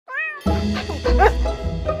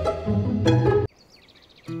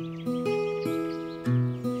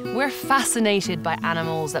We're fascinated by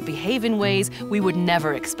animals that behave in ways we would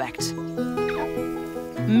never expect.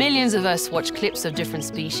 Millions of us watch clips of different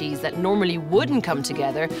species that normally wouldn't come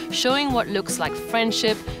together, showing what looks like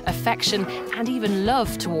friendship, affection, and even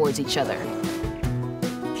love towards each other.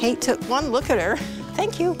 Kate took one look at her.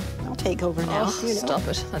 Thank you. I'll take over now. Oh, stop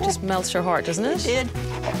it. That just melts your heart, doesn't it? It did.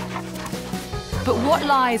 But what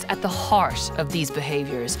lies at the heart of these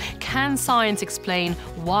behaviors? Can science explain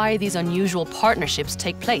why these unusual partnerships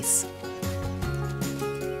take place?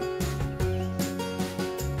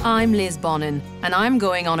 I'm Liz Bonnin, and I'm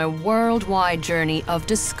going on a worldwide journey of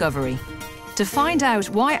discovery to find out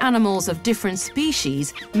why animals of different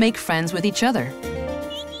species make friends with each other.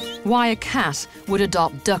 Why a cat would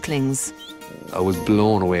adopt ducklings. I was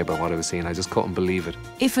blown away by what I was seeing. I just couldn't believe it.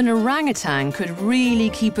 If an orangutan could really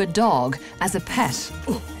keep a dog as a pet.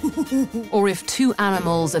 Or if two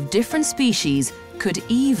animals of different species could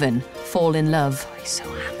even fall in love. He's so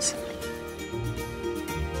handsome.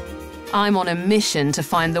 I'm on a mission to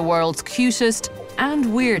find the world's cutest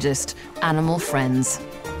and weirdest animal friends.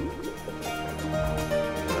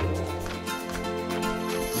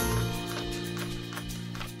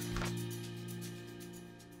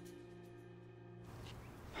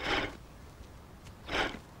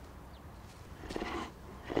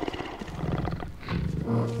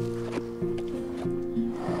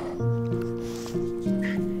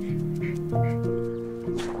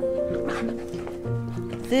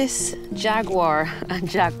 This jaguar and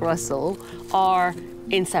Jack Russell are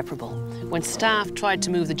inseparable. When staff tried to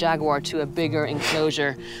move the jaguar to a bigger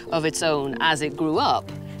enclosure of its own as it grew up,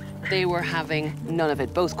 they were having none of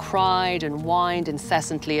it. Both cried and whined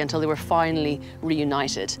incessantly until they were finally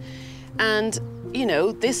reunited. And, you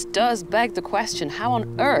know, this does beg the question, how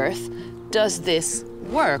on earth does this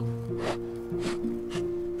work?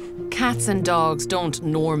 Cats and dogs don't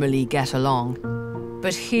normally get along.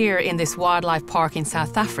 But here in this wildlife park in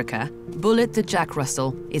South Africa, Bullet the Jack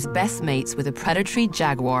Russell is best mates with a predatory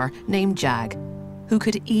jaguar named Jag, who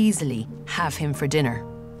could easily have him for dinner.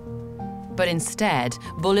 But instead,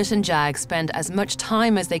 Bullet and Jag spend as much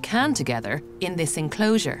time as they can together in this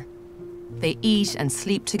enclosure. They eat and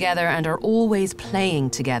sleep together and are always playing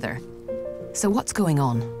together. So what's going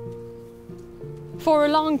on? For a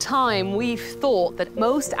long time, we've thought that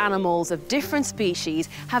most animals of different species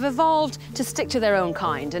have evolved to stick to their own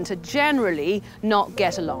kind and to generally not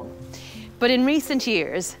get along. But in recent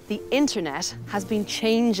years, the internet has been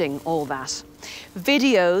changing all that.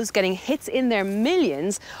 Videos getting hits in their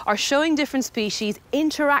millions are showing different species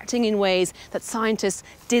interacting in ways that scientists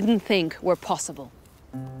didn't think were possible.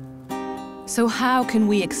 So how can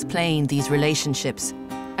we explain these relationships?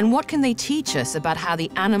 And what can they teach us about how the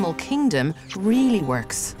animal kingdom really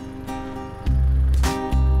works?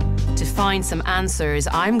 To find some answers,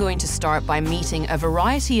 I'm going to start by meeting a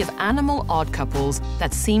variety of animal odd couples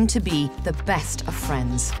that seem to be the best of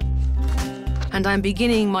friends. And I'm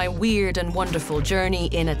beginning my weird and wonderful journey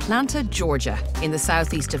in Atlanta, Georgia, in the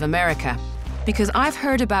southeast of America, because I've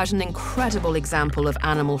heard about an incredible example of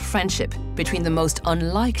animal friendship between the most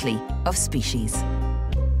unlikely of species.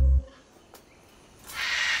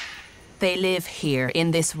 They live here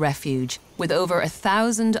in this refuge with over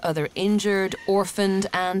 1,000 other injured, orphaned,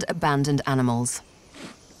 and abandoned animals.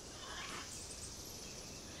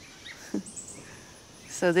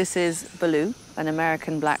 So this is Baloo, an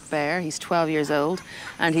American black bear. He's 12 years old,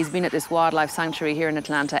 and he's been at this wildlife sanctuary here in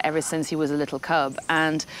Atlanta ever since he was a little cub.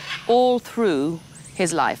 And all through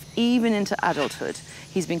his life, even into adulthood,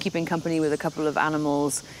 he's been keeping company with a couple of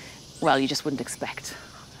animals, well, you just wouldn't expect.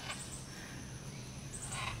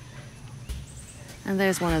 And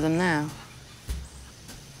there's one of them now.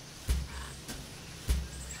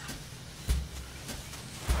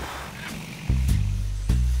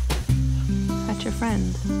 Is that your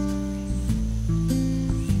friend?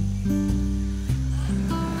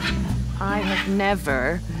 I have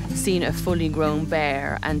never seen a fully grown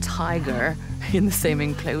bear and tiger in the same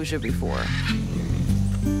enclosure before.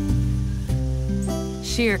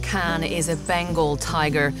 Shere Khan is a Bengal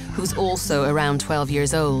tiger who's also around 12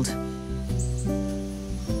 years old.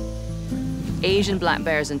 Asian black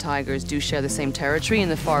bears and tigers do share the same territory in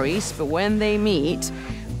the Far East, but when they meet,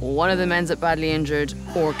 one of them ends up badly injured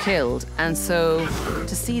or killed. And so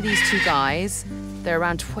to see these two guys, they're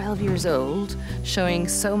around 12 years old, showing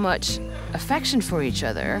so much affection for each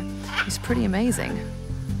other is pretty amazing.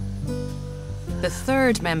 The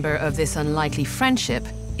third member of this unlikely friendship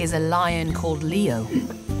is a lion called Leo.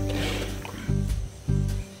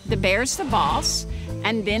 The bear's the boss,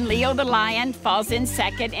 And then Leo the lion falls in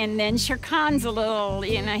second, and then Shere Khan's a little,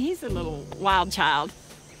 you know, he's a little wild child.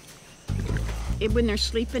 When they're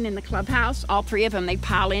sleeping in the clubhouse, all three of them, they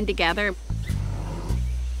pile in together.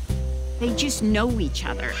 They just know each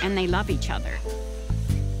other, and they love each other.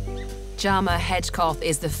 Jama Hedgecoth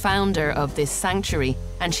is the founder of this sanctuary,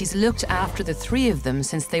 and she's looked after the three of them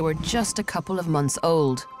since they were just a couple of months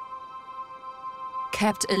old.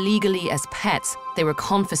 Kept illegally as pets, they were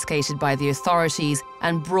confiscated by the authorities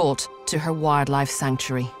and brought to her wildlife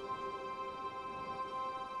sanctuary.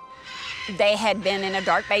 They had been in a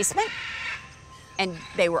dark basement, and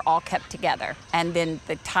they were all kept together. And then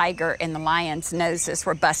the tiger and the lion's noses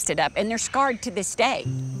were busted up, and they're scarred to this day.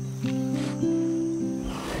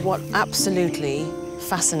 What absolutely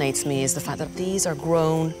fascinates me is the fact that these are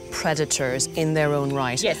grown predators in their own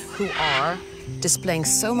right, yes, who are displaying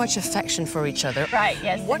so much affection for each other. Right,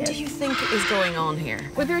 yes. What do you think is going on here?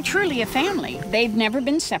 Well, they're truly a family. They've never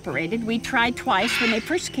been separated. We tried twice when they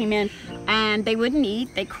first came in, and they wouldn't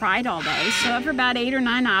eat. They cried all day. So after about 8 or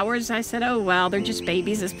 9 hours, I said, oh, well, they're just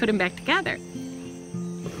babies. Let's put them back together.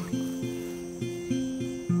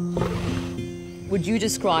 Would you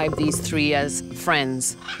describe these three as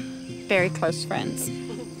friends? Very close friends.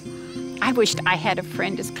 I wished I had a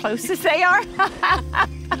friend as close as they are.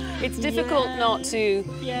 It's difficult not to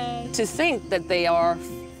think that they are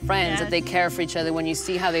friends, that they care for each other when you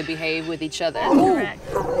see how they behave with each other. Correct.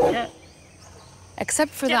 Yeah.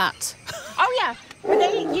 Except for that. Oh, yeah. Well,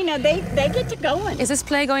 they, you know, they get to going. Is this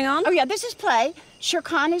play going on? Oh, yeah, this is play. Shere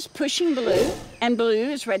Khan is pushing Baloo, and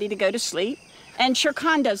Baloo is ready to go to sleep. And Shere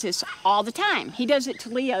Khan does this all the time. He does it to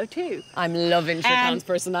Leo, too. I'm loving Shere Khan's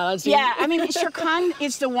personality. Yeah, I mean, Shere Khan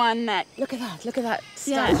is the one that... Look at that.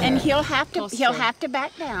 Yeah, and he'll have to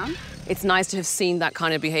back down. It's nice to have seen that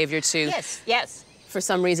kind of behavior, too. Yes, yes. For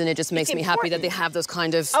some reason, it just makes me happy that they have those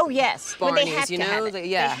kind of Barneys, well, they have you to know? have it.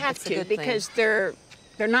 They have to, because they're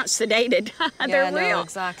not sedated. They're real. No,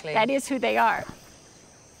 exactly. That is who they are.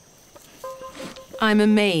 I'm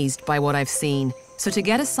amazed by what I've seen. So to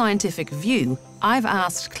get a scientific view, I've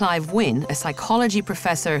asked Clive Wynne, a psychology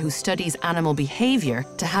professor who studies animal behaviour,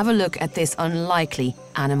 to have a look at this unlikely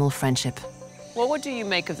animal friendship. What do you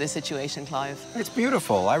make of this situation, Clive? It's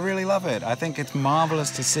beautiful. I really love it. I think it's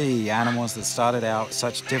marvellous to see animals that started out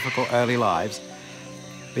such difficult early lives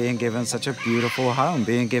being given such a beautiful home,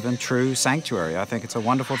 being given true sanctuary. I think it's a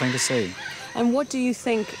wonderful thing to see. And what do you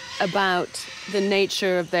think about the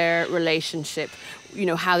nature of their relationship? You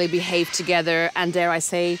know, how they behave together and, dare I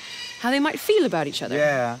say, how they might feel about each other?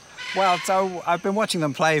 Yeah. Well, so I've been watching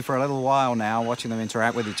them play for a little while now, watching them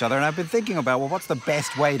interact with each other, and I've been thinking about, well, what's the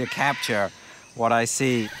best way to capture what I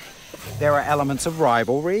see? There are elements of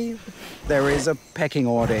rivalry. There is a pecking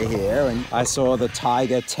order here, and I saw the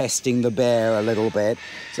tiger testing the bear a little bit.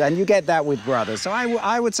 And you get that with brothers. So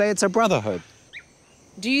I would say it's a brotherhood.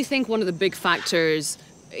 Do you think one of the big factors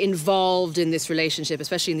involved in this relationship,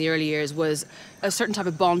 especially in the early years, was a certain type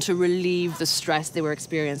of bond to relieve the stress they were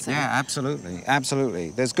experiencing? Yeah, absolutely,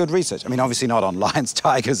 absolutely. There's good research. I mean, obviously not on lions,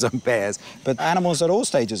 tigers and bears, but animals at all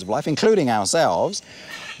stages of life, including ourselves,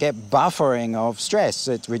 get buffering of stress.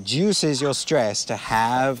 It reduces your stress to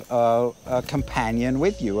have a companion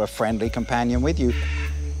with you, a friendly companion with you.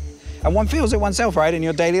 And one feels it oneself, right, in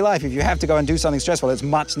your daily life. If you have to go and do something stressful, it's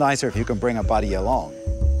much nicer if you can bring a buddy along.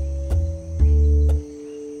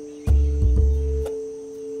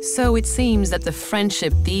 So it seems that the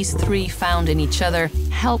friendship these three found in each other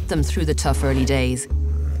helped them through the tough early days.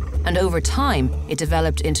 And over time, it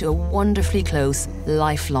developed into a wonderfully close,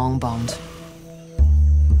 lifelong bond.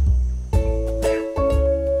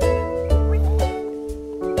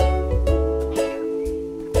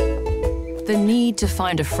 The need to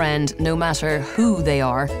find a friend, no matter who they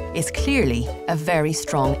are, is clearly a very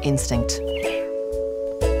strong instinct.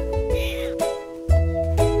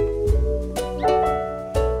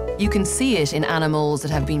 You can see it in animals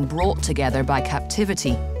that have been brought together by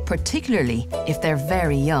captivity, particularly if they're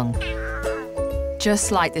very young.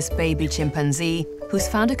 Just like this baby chimpanzee who's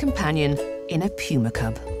found a companion in a puma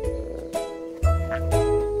cub.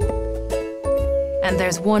 And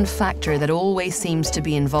there's one factor that always seems to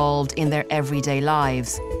be involved in their everyday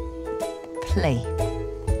lives: play.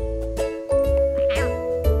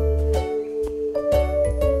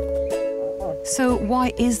 So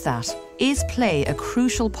why is that? Is play a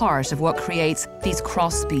crucial part of what creates these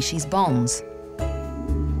cross-species bonds?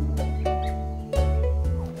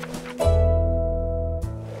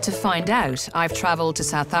 To find out, I've travelled to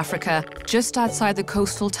South Africa, just outside the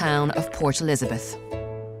coastal town of Port Elizabeth,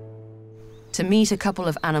 to meet a couple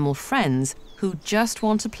of animal friends who just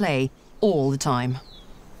want to play all the time.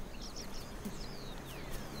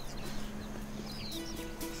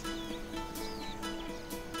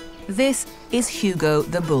 This is Hugo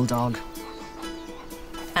the bulldog.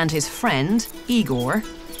 And his friend, Igor,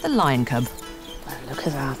 the lion cub. Look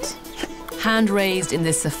at that. Hand-raised in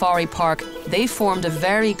this safari park, they formed a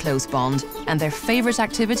very close bond, and their favourite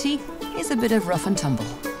activity is a bit of rough and tumble.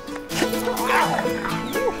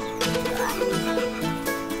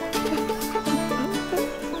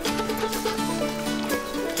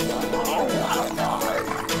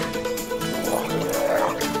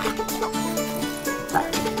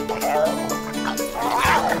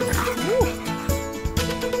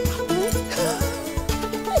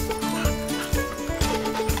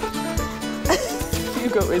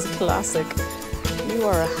 Hugo is classic. You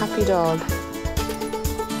are a happy dog.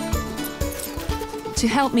 To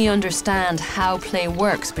help me understand how play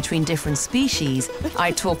works between different species,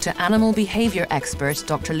 I talked to animal behaviour expert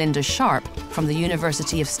Dr. Linda Sharp from the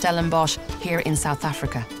University of Stellenbosch here in South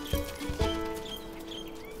Africa.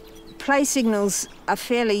 Play signals are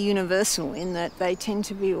fairly universal in that they tend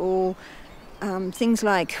to be all things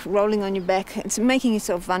like rolling on your back. It's making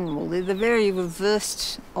yourself vulnerable. They're the very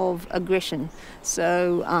reverse of aggression.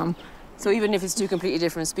 So even if it's two completely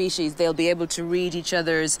different species, they'll be able to read each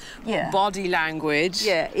other's body language.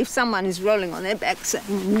 yeah, if someone is rolling on their backs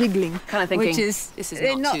and wiggling, Kind of thinking, which is, this is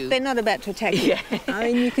they're not about to attack you. I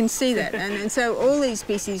mean, you can see that. And so all these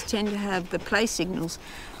species tend to have the play signals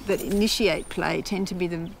that initiate play tend to be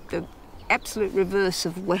the absolute reverse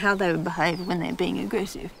of how they would behave when they're being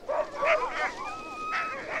aggressive.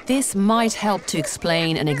 This might help to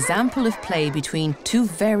explain an example of play between two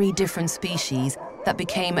very different species that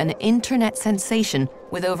became an internet sensation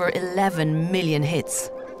with over 11 million hits.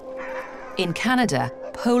 In Canada,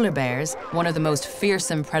 polar bears, one of the most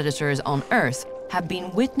fearsome predators on Earth, have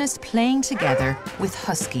been witnessed playing together with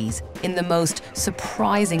huskies in the most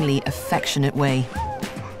surprisingly affectionate way.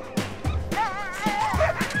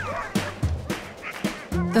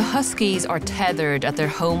 The huskies are tethered at their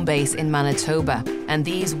home base in Manitoba, and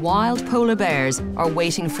these wild polar bears are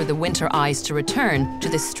waiting for the winter ice to return to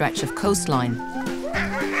this stretch of coastline.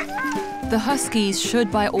 The huskies should,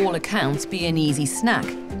 by all accounts, be an easy snack,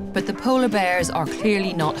 but the polar bears are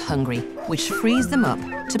clearly not hungry, which frees them up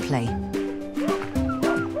to play.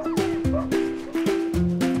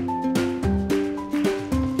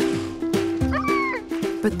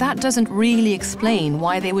 But that doesn't really explain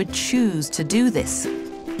why they would choose to do this.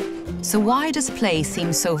 So why does play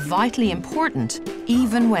seem so vitally important,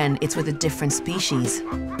 even when it's with a different species?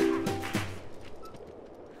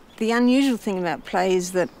 The unusual thing about play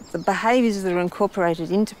is that the behaviours that are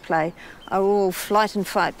incorporated into play are all flight and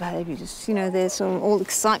fight behaviours. You know, they're sort of all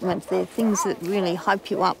excitement. They're things that really hype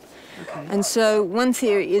you up. Okay. And so one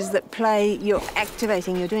theory is that play, you're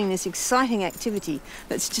doing this exciting activity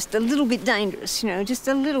that's just a little bit dangerous, just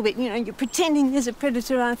a little bit, you're pretending there's a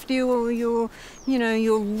predator after you, or you're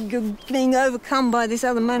being overcome by this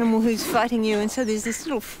other animal who's fighting you, and so there's this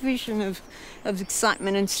little fusion of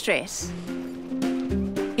excitement and stress.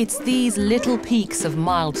 It's these little peaks of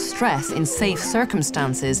mild stress in safe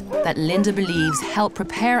circumstances that Linda believes help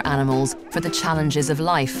prepare animals for the challenges of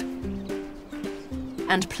life.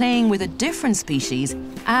 And playing with a different species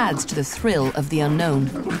adds to the thrill of the unknown.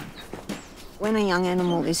 When a young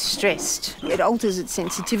animal is stressed, it alters its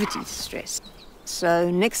sensitivity to stress.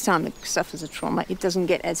 So next time it suffers a trauma, it doesn't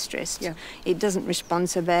get as stressed. Yeah. It doesn't respond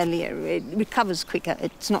so badly. It recovers quicker.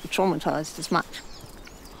 It's not traumatised as much.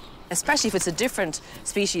 Especially if it's a different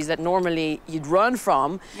species that normally you'd run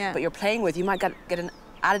from, but you're playing with, you might get an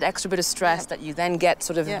added extra bit of stress that you then get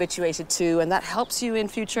sort of habituated to, and that helps you in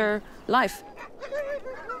future life.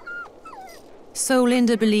 So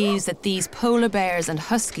Linda believes that these polar bears and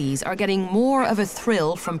huskies are getting more of a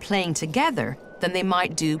thrill from playing together than they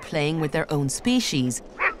might do playing with their own species.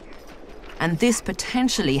 And this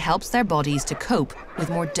potentially helps their bodies to cope with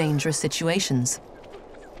more dangerous situations.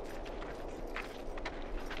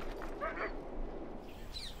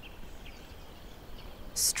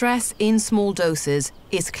 Stress in small doses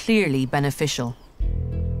is clearly beneficial.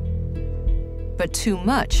 But too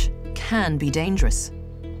much can be dangerous.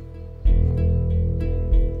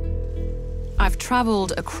 I've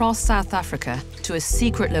travelled across South Africa to a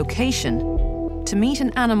secret location to meet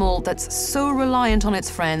an animal that's so reliant on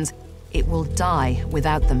its friends, it will die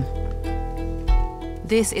without them.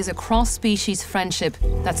 This is a cross-species friendship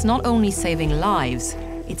that's not only saving lives,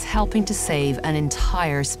 it's helping to save an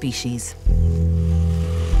entire species.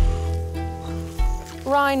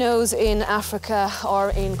 Rhinos in Africa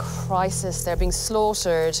are in crisis. They're being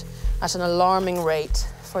slaughtered at an alarming rate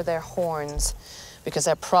for their horns because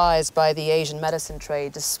they're prized by the Asian medicine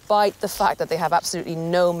trade, despite the fact that they have absolutely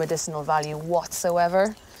no medicinal value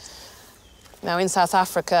whatsoever. Now, in South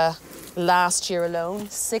Africa, Last year alone,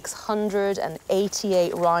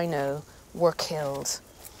 688 rhino were killed.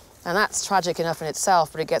 And that's tragic enough in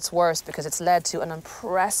itself, but it gets worse because it's led to an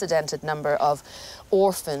unprecedented number of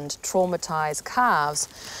orphaned, traumatized calves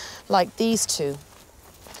like these two.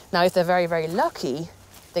 Now, if they're very, very lucky,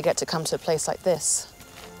 they get to come to a place like this.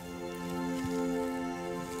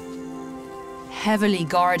 Heavily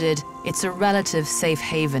guarded, it's a relative safe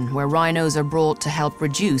haven where rhinos are brought to help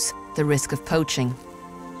reduce the risk of poaching.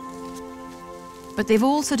 But they've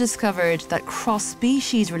also discovered that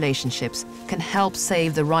cross-species relationships can help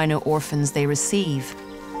save the rhino orphans they receive.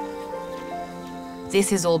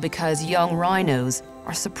 This is all because young rhinos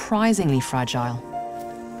are surprisingly fragile.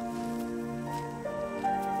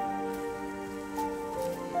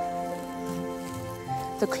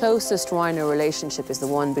 The closest rhino relationship is the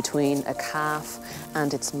one between a calf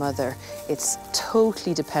and its mother. It's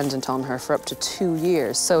totally dependent on her for up to 2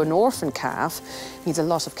 years. So an orphan calf needs a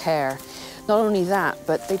lot of care. Not only that,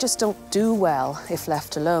 but they just don't do well if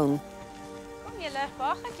left alone.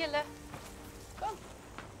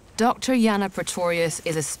 Dr. Jana Pretorius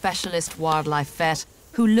is a specialist wildlife vet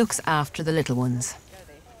who looks after the little ones.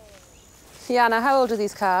 Jana, how old are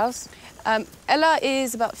these calves? Ella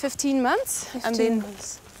is about 15 months, 15 and then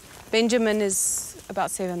months. Benjamin is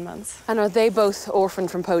about 7 months. And are they both orphaned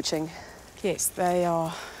from poaching? Yes, they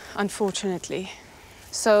are, unfortunately.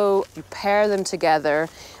 So you pair them together,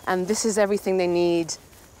 and this is everything they need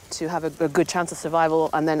to have a good chance of survival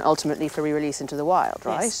and then ultimately for re-release into the wild,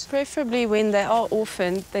 right? Yes, preferably when they are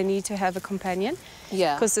orphaned, they need to have a companion.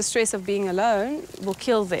 Yeah. Because the stress of being alone will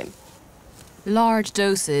kill them. Large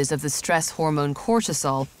doses of the stress hormone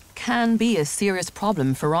cortisol can be a serious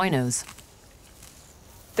problem for rhinos.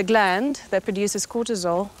 The gland that produces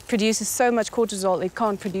cortisol produces so much cortisol it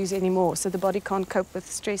can't produce anymore, so the body can't cope with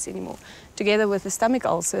stress anymore. Together with the stomach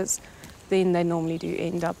ulcers, then they normally do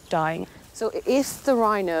end up dying. So if the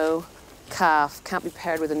rhino calf can't be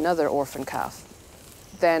paired with another orphan calf,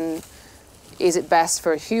 then is it best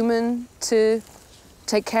for a human to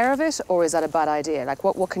take care of it, or is that a bad idea? Like,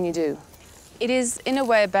 what can you do? It is, in a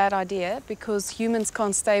way, a bad idea because humans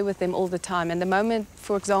can't stay with them all the time. And the moment,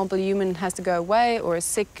 for example, a human has to go away or is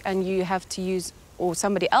sick and you have to use, or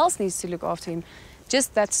somebody else needs to look after him,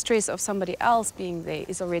 just that stress of somebody else being there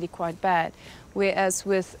is already quite bad. Whereas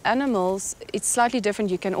with animals, it's slightly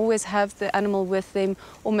different. You can always have the animal with them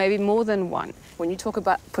or maybe more than one. When you talk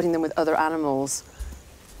about putting them with other animals,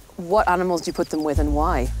 what animals do you put them with and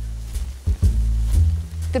why?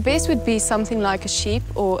 The best would be something like a sheep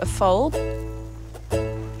or a foal,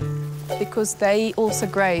 because they also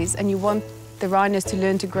graze and you want the rhinos to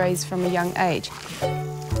learn to graze from a young age.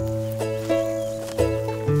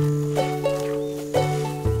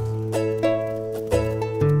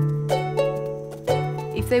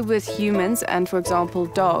 If they're with humans and, for example,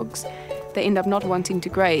 dogs, they end up not wanting to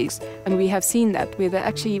graze. And we have seen that, where they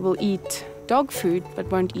actually will eat dog food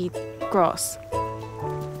but won't eat grass.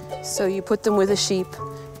 So you put them with a sheep,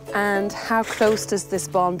 and how close does this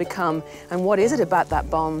bond become? And what is it about that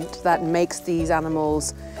bond that makes these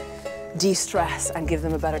animals de-stress and give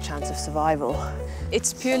them a better chance of survival?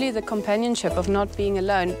 It's purely the companionship of not being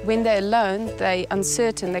alone. When they're alone, they're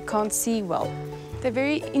uncertain, they can't see well. They're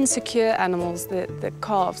very insecure animals, the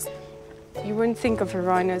calves. You wouldn't think of a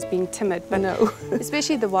rhino as being timid, but no.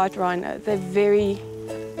 Especially the white rhino, they're very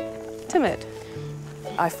timid.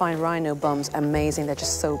 I find rhino bums amazing. They're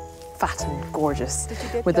just so fat and gorgeous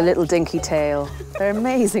with a little dinky tail. They're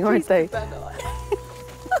amazing, aren't they?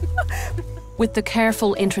 With the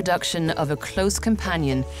careful introduction of a close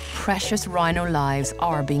companion, precious rhino lives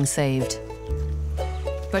are being saved.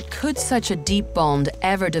 But could such a deep bond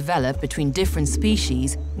ever develop between different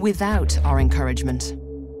species without our encouragement?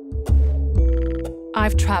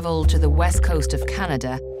 I've travelled to the west coast of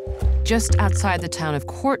Canada, just outside the town of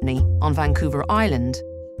Courtenay on Vancouver Island,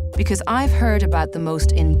 because I've heard about the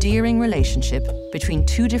most endearing relationship between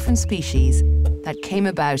two different species that came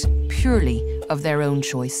about purely of their own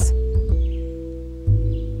choice.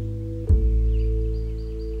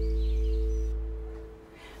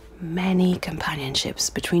 Many companionships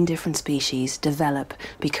between different species develop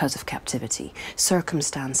because of captivity.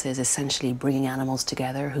 Circumstances essentially bringing animals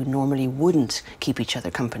together who normally wouldn't keep each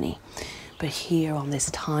other company. But here on this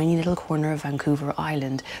tiny little corner of Vancouver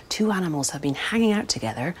Island, two animals have been hanging out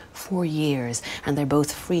together for years, and they're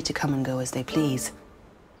both free to come and go as they please.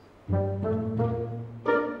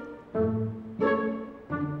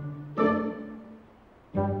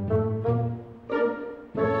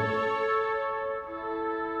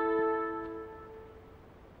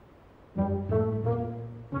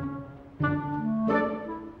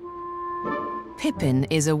 Pippin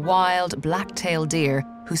is a wild black-tailed deer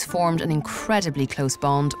who's formed an incredibly close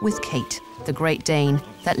bond with Kate, the Great Dane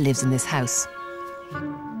that lives in this house.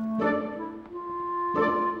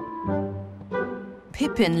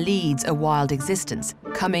 Pippin leads a wild existence,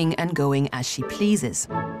 coming and going as she pleases.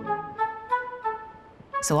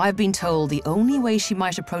 So I've been told the only way she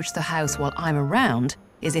might approach the house while I'm around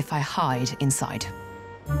is if I hide inside.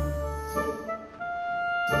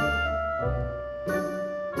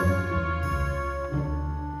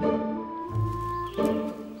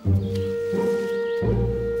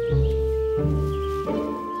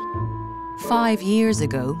 Five years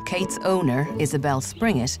ago, Kate's owner, Isabel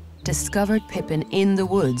Springett, discovered Pippin in the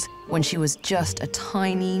woods when she was just a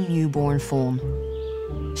tiny newborn fawn.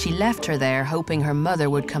 She left her there hoping her mother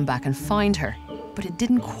would come back and find her, but it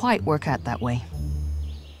didn't quite work out that way.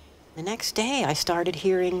 The next day, I started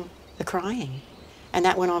hearing the crying, and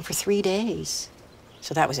that went on for 3 days.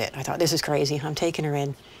 So that was it. I thought, this is crazy. I'm taking her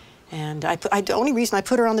in. And the only reason I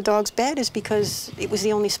put her on the dog's bed is because it was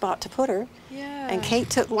the only spot to put her. Yeah. And Kate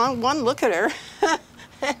took one look at her,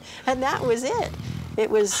 and that was it. It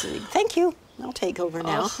was, thank you, I'll take over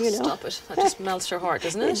now, Oh, you know. stop it. That just melts her heart,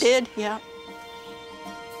 doesn't it? It did, yeah.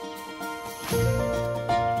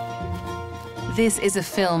 This is a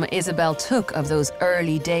film Isabel took of those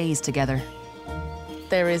early days together.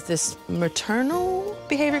 There is this maternal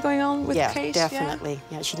behaviour going on with Yeah, Kate? definitely.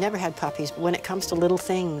 Yeah, she never had puppies, but when it comes to little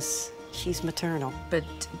things, she's maternal. But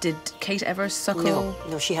did Kate ever suckle?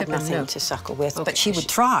 No, she had Pippin? nothing No. to suckle with, Okay, but she would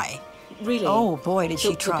try. Really? Oh, boy, did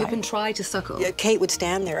she try. So Pippin tried to suckle? Yeah, Kate would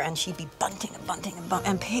stand there and she'd be bunting and bunting and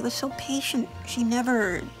bunting. And Kate was so patient. She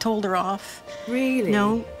never told her off. Really?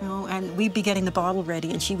 No. And we'd be getting the bottle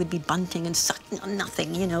ready and she would be bunting and sucking on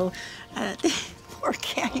nothing, you know. Poor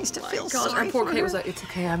Kate, I used to feel sorry Our poor for Kate her. was like, it's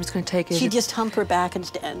okay, I'm just going to take it. She'd just hump her back and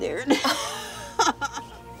stand there.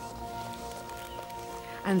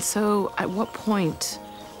 And so, at what point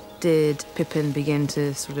did Pippin begin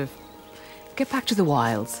to sort of get back to the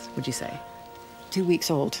wilds, would you say? 2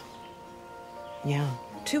 weeks old. Yeah.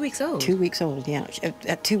 2 weeks old? 2 weeks old, yeah.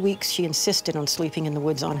 At 2 weeks, she insisted on sleeping in the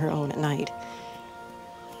woods on her own at night.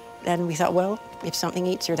 And we thought, well, if something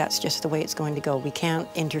eats her, that's just the way it's going to go. We can't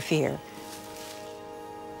interfere.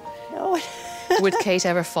 No. Would Kate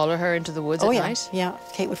ever follow her into the woods at night? Yeah,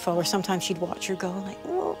 Kate would follow her. Sometimes she'd watch her go, like,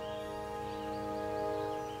 oh.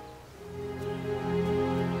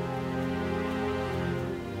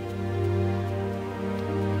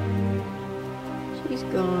 She's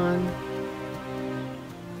gone.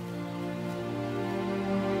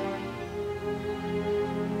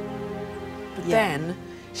 But then,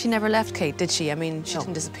 she never left Kate, did she? I mean, she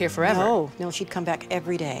didn't disappear forever. No, she'd come back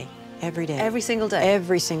every day. Every day. Every single day?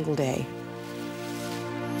 Every single day.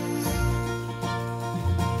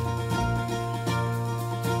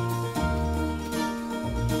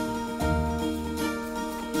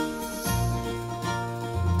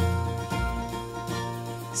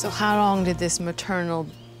 So how long did this maternal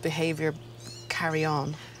behaviour carry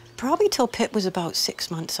on? Probably till Pip was about 6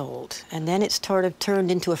 months old. And then it sort of turned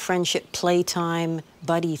into a friendship, playtime,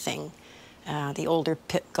 buddy thing. The older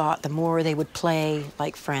Pip got, the more they would play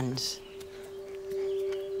like friends.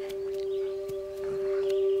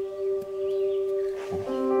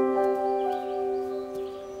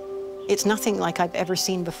 It's nothing like I've ever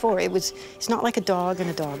seen before. It's not like a dog and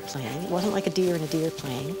a dog playing. It wasn't like a deer and a deer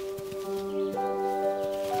playing.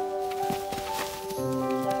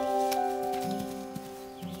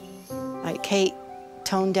 Kate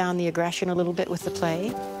toned down the aggression a little bit with the play.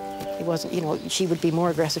 It wasn't, you know, she would be more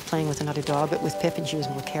aggressive playing with another dog, but with Pippin, she was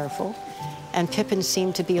more careful. And Pippin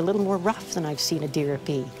seemed to be a little more rough than I've seen a deer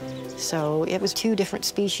be. So it was two different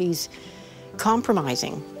species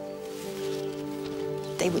compromising.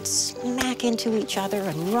 They would smack into each other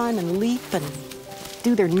and run and leap and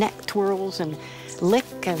do their neck twirls and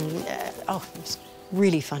lick and, oh, it was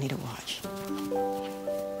really funny to watch.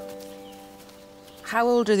 How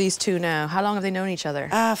old are these two now? How long have they known each other?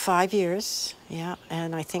 5 years, yeah.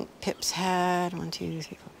 And I think Pip's had 1, 2,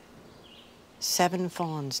 3, 4, 7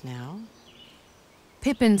 fawns now.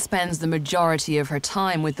 Pippin spends the majority of her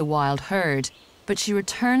time with the wild herd, but she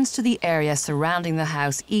returns to the area surrounding the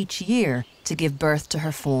house each year to give birth to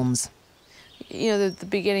her fawns. You know, the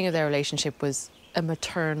beginning of their relationship was a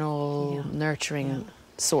maternal, nurturing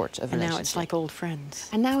sort of relationship. And now it's like old friends.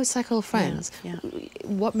 And now it's like old friends. Yeah.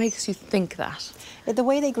 What makes you think that? The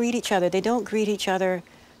way they greet each other, they don't greet each other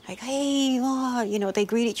like, hey, oh, you know, they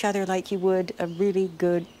greet each other like you would a really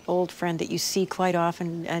good old friend that you see quite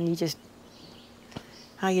often, and you just,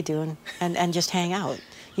 how you doing? And just hang out.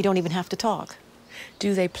 You don't even have to talk.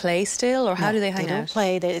 Do they play still, or how do they hang out? They don't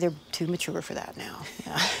play. They're too mature for that now.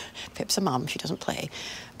 Yeah. Pip's a mom. She doesn't play.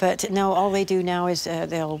 But no, all they do now is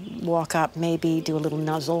they'll walk up, maybe do a little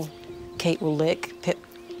nuzzle. Kate will lick. Pip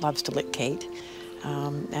loves to lick Kate.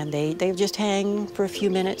 And they just hang for a few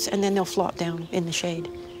minutes, and then they'll flop down in the shade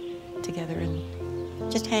together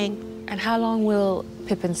and just hang. And how long will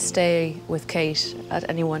Pippin stay with Kate at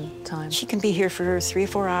any one time? She can be here for 3 or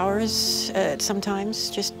 4 hours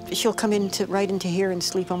sometimes. She'll come right into here and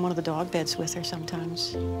sleep on one of the dog beds with her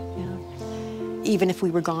sometimes. Yeah. Even if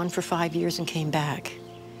we were gone for 5 years and came back,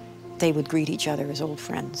 they would greet each other as old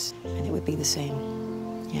friends, and it would be the same.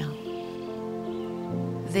 Yeah.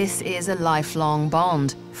 This is a lifelong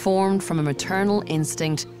bond formed from a maternal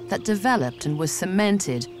instinct that developed and was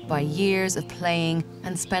cemented by years of playing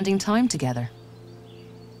and spending time together.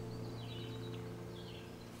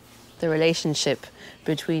 The relationship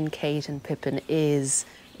between Kate and Pippin is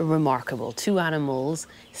remarkable. Two animals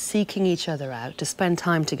seeking each other out to spend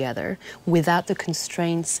time together without the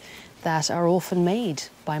constraints that are often made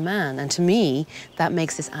by man. And to me, that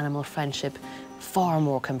makes this animal friendship far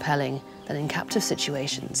more compelling than in captive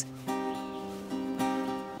situations.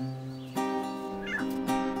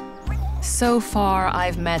 So far,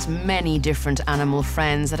 I've met many different animal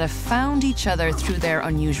friends that have found each other through their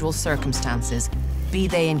unusual circumstances, be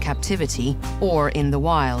they in captivity or in the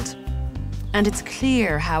wild. And it's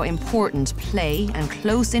clear how important play and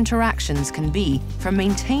close interactions can be for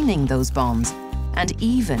maintaining those bonds, and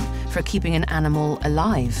even for keeping an animal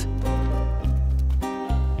alive.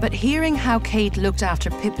 But hearing how Kate looked after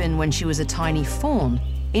Pippin when she was a tiny fawn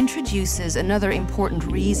introduces another important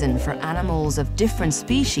reason for animals of different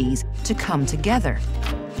species to come together: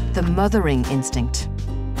 the mothering instinct.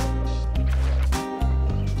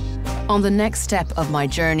 On the next step of my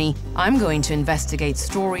journey, I'm going to investigate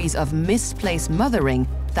stories of misplaced mothering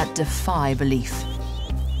that defy belief.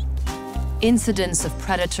 Incidents of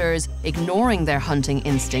predators ignoring their hunting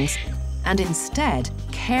instincts and instead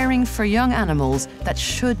caring for young animals that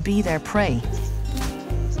should be their prey.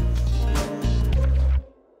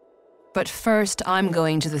 But first, I'm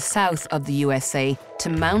going to the south of the USA, to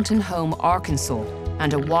Mountain Home, Arkansas,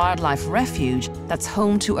 and a wildlife refuge that's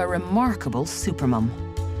home to a remarkable supermum.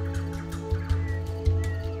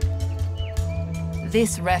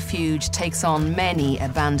 This refuge takes on many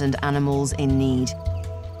abandoned animals in need,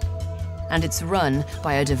 and it's run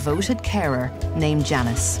by a devoted carer named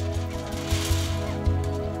Janice.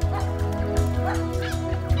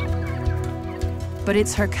 But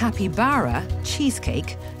it's her capybara,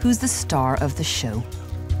 Cheesecake, who's the star of the show.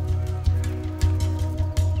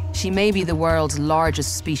 She may be the world's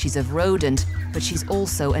largest species of rodent, but she's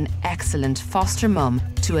also an excellent foster mum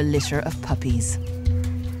to a litter of puppies.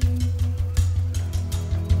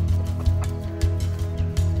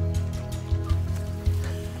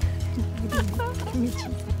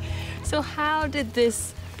 So how did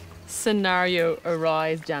this scenario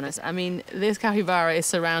arise, Janice? I mean, this capybara is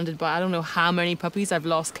surrounded by I don't know how many puppies. I've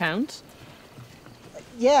lost count.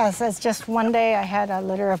 Yes, it's just one day I had a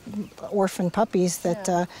litter of orphan puppies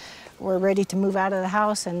that were ready to move out of the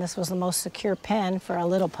house, and this was the most secure pen for a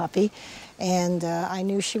little puppy. And I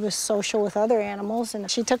knew she was social with other animals,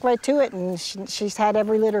 and she took right to it, and she's had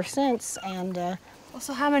every litter since. And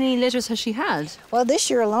so how many litters has she had? Well, this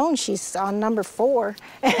year alone, she's on number 4,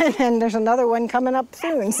 and there's another one coming up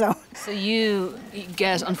soon. So you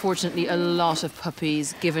get, unfortunately, a lot of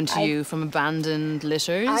puppies given to you from abandoned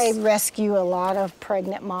litters? I rescue a lot of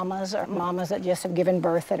pregnant mamas, or mamas that just have given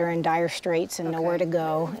birth that are in dire straits and nowhere to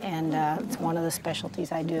go. And it's one of the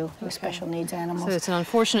specialties I do with special needs animals. So it's an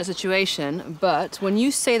unfortunate situation, but when you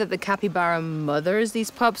say that the capybara mothers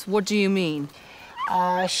these pups, what do you mean?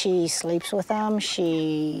 She sleeps with them.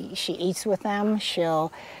 She eats with them.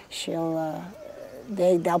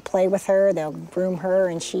 They'll play with her. They'll groom her,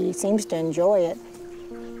 and she seems to enjoy it.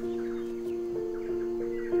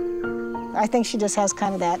 I think she just has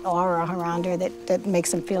kind of that aura around her that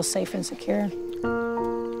makes them feel safe and secure.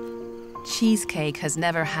 Cheesecake has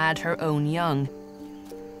never had her own young.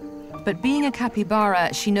 But being a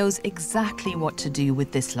capybara, she knows exactly what to do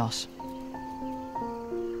with this lot.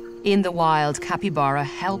 In the wild, capybara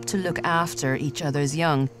help to look after each other's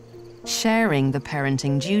young, sharing the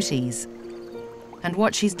parenting duties. And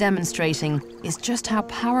what she's demonstrating is just how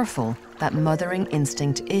powerful that mothering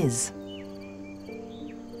instinct is.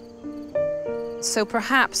 So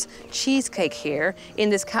perhaps Cheesecake here,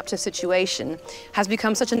 in this captive situation, has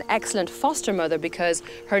become such an excellent foster mother because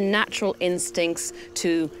her natural instincts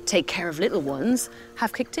to take care of little ones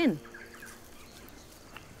have kicked in.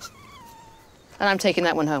 And I'm taking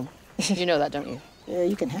that one home. You know that, don't you? Yeah,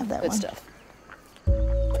 you can have that one. Good stuff.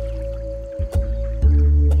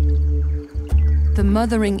 The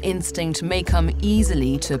mothering instinct may come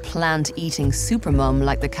easily to a plant-eating supermum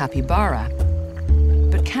like the capybara,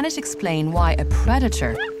 but can it explain why a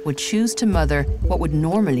predator would choose to mother what would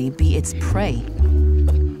normally be its prey?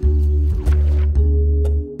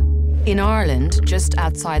 In Ireland, just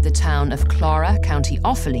outside the town of Clara, County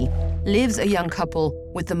Offaly, lives a young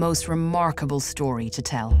couple with the most remarkable story to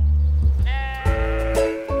tell.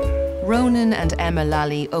 Ronan and Emma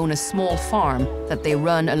Lally own a small farm that they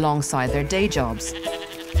run alongside their day jobs.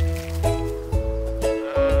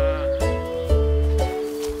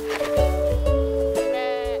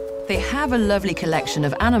 They have a lovely collection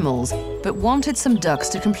of animals, but wanted some ducks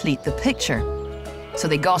to complete the picture. So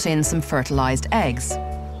they got in some fertilized eggs.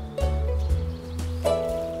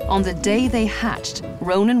 On the day they hatched,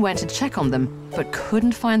 Ronan went to check on them, but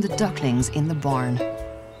couldn't find the ducklings in the barn.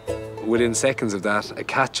 Within seconds of that, a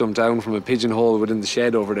cat jumped down from a pigeonhole within the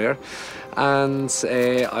shed over there, and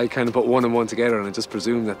I kind of put one and one together, and I just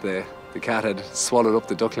presumed that the cat had swallowed up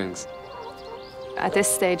the ducklings. At this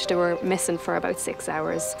stage, they were missing for about 6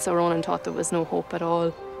 hours, so Ronan thought there was no hope at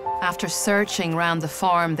all. After searching round the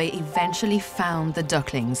farm, they eventually found the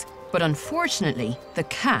ducklings. But unfortunately, the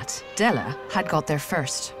cat, Della, had got there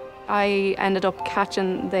first. I ended up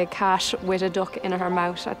catching the cat with a duck in her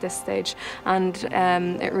mouth at this stage, and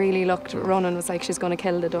it really looked, Ronan was like, she's going to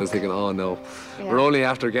kill the duck. I was thinking, oh no, Yeah. we're only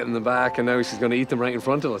after getting them back and now she's going to eat them right in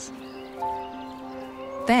front of us.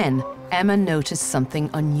 Then, Emma noticed something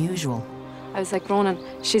unusual. I was like, Ronan,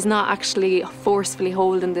 she's not actually forcefully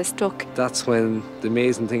holding this duck. That's when the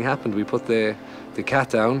amazing thing happened. We put the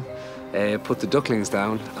cat down, put the ducklings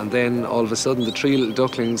down, and then all of a sudden the 3 little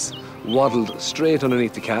ducklings waddled straight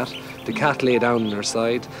underneath the cat. The cat lay down on her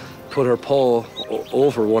side, put her paw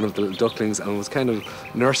over one of the little ducklings and was kind of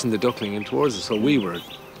nursing the duckling in towards us. So we were,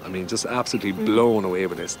 I mean, just absolutely blown away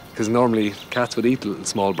with this. Because normally cats would eat little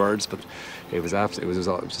small birds, but it was awesome.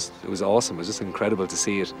 It was just incredible to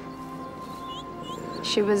see it.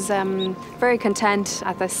 She was very content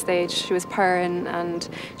at this stage. She was purring and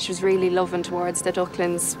she was really loving towards the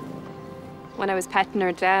ducklings. When I was petting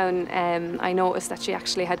her down, I noticed that she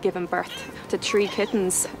actually had given birth to 3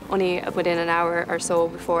 kittens only within an hour or so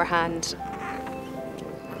beforehand.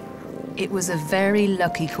 It was a very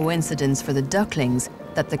lucky coincidence for the ducklings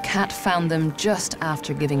that the cat found them just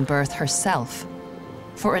after giving birth herself.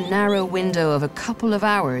 For a narrow window of a couple of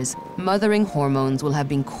hours, mothering hormones will have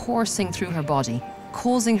been coursing through her body,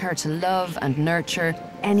 causing her to love and nurture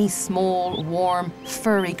any small, warm,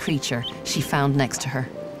 furry creature she found next to her.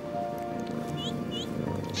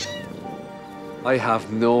 I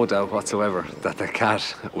have no doubt whatsoever that the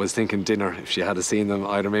cat was thinking dinner if she had seen them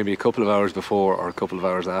either maybe a couple of hours before or a couple of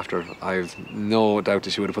hours after. I've no doubt that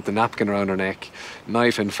she would have put the napkin around her neck,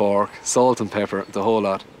 knife and fork, salt and pepper, the whole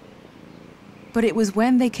lot. But it was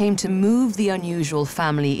when they came to move the unusual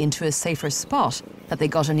family into a safer spot that they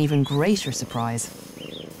got an even greater surprise.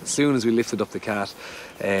 As soon as we lifted up the cat,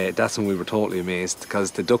 that's when we were totally amazed because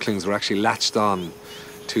the ducklings were actually latched on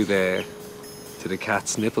to the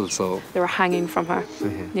cat's nipple, so... They were hanging from her.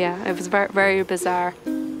 Yeah, it was very, very bizarre.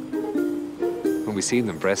 When we seen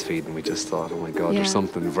them breastfeeding, we just thought, oh my God, Yeah. there's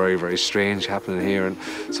something very, very strange happening here, and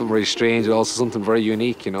something very strange and also something very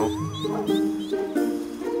unique, you know.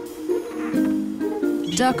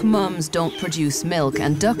 Duck mums don't produce milk,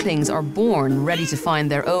 and ducklings are born ready to find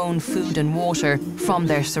their own food and water from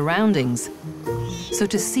their surroundings. So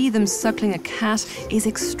to see them suckling a cat is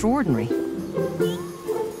extraordinary.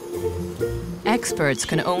 Experts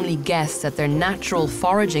can only guess that their natural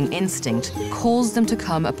foraging instinct caused them to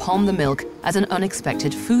come upon the milk as an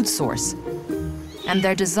unexpected food source. And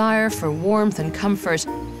their desire for warmth and comfort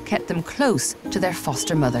kept them close to their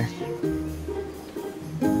foster mother.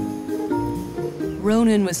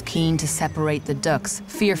 Ronan was keen to separate the ducks,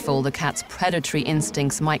 fearful the cat's predatory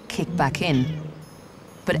instincts might kick back in.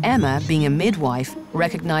 But Emma, being a midwife,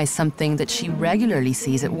 recognized something that she regularly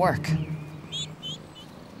sees at work.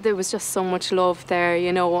 There was just so much love there,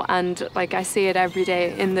 you know, and like I see it every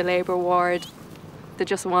day in the labour ward. They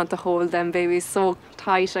just want to hold them babies so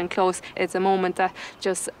tight and close. It's a moment that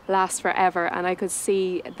just lasts forever, and I could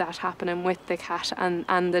see that happening with the cat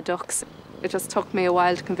and the ducks. It just took me a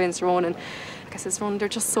while to convince Ronan. I says, Ronan, they're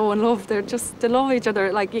just so in love. They love each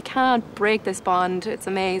other. Like, you can't break this bond. It's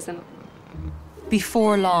amazing.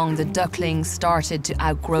 Before long, the ducklings started to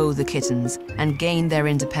outgrow the kittens and gain their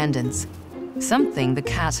independence, something the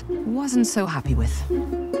cat wasn't so happy with.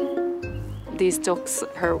 These ducks,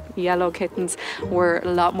 her yellow kittens, were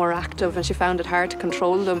a lot more active, and she found it hard to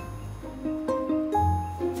control them.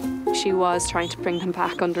 She was trying to bring them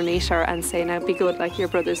back underneath her and say, now be good like your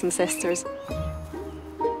brothers and sisters.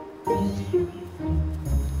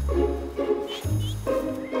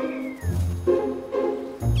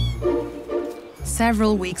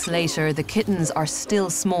 Several weeks later, the kittens are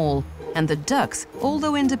still small, and the ducks,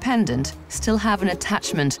 although independent, still have an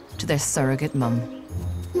attachment to their surrogate mum.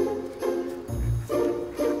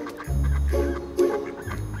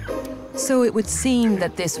 So it would seem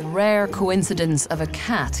that this rare coincidence of a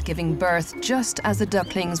cat giving birth just as the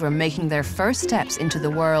ducklings were making their first steps into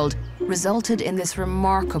the world resulted in this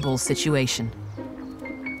remarkable situation.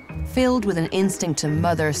 Filled with an instinct to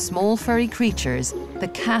mother small furry creatures, the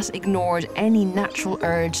cat ignored any natural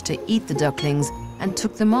urge to eat the ducklings and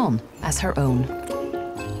took them on as her own.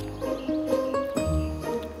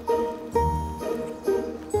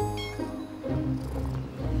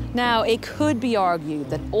 Now, it could be argued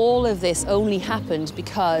that all of this only happened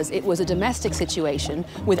because it was a domestic situation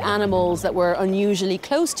with animals that were unusually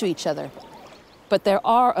close to each other. But there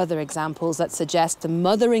are other examples that suggest the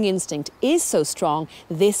mothering instinct is so strong,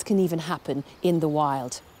 this can even happen in the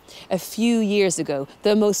wild. A few years ago,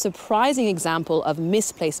 the most surprising example of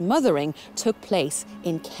misplaced mothering took place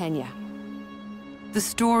in Kenya. The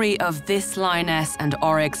story of this lioness and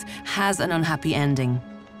oryx has an unhappy ending,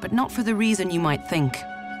 but not for the reason you might think.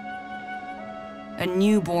 A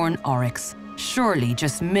newborn oryx, surely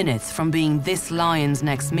just minutes from being this lion's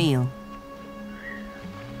next meal.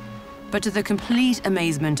 But to the complete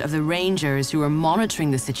amazement of the rangers who were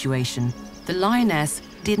monitoring the situation, the lioness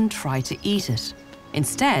didn't try to eat it.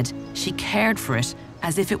 Instead, she cared for it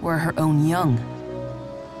as if it were her own young.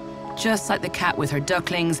 Just like the cat with her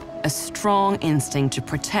ducklings, a strong instinct to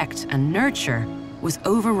protect and nurture was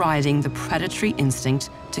overriding the predatory instinct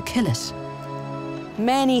to kill it.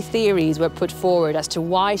 Many theories were put forward as to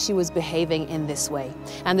why she was behaving in this way,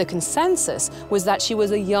 and the consensus was that she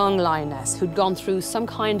was a young lioness who'd gone through some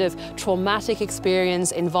kind of traumatic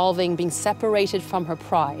experience involving being separated from her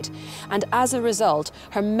pride, and as a result,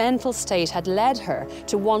 her mental state had led her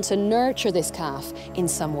to want to nurture this calf in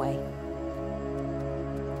some way.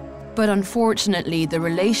 But unfortunately, the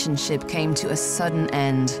relationship came to a sudden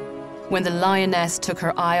end. When the lioness took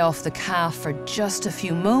her eye off the calf for just a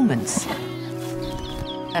few moments,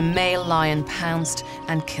 a male lion pounced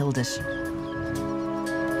and killed it.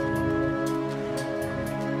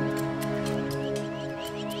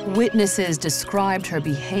 Witnesses described her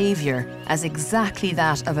behavior as exactly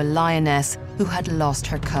that of a lioness who had lost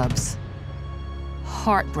her cubs.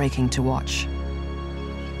 Heartbreaking to watch.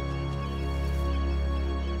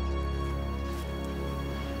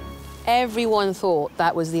 Everyone thought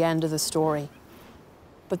that was the end of the story.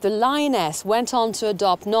 But the lioness went on to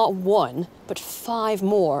adopt not one, but 5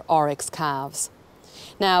 more oryx calves.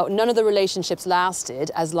 Now, none of the relationships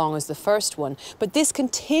lasted as long as the first one, but this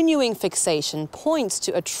continuing fixation points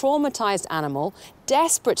to a traumatized animal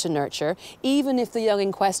desperate to nurture, even if the young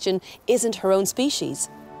in question isn't her own species.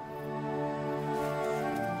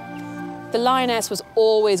 The lioness was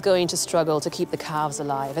always going to struggle to keep the calves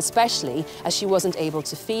alive, especially as she wasn't able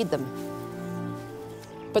to feed them.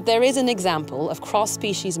 But there is an example of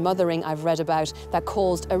cross-species mothering I've read about that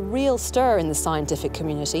caused a real stir in the scientific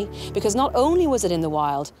community, because not only was it in the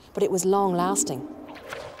wild, but it was long-lasting.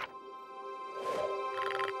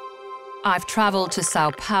 I've travelled to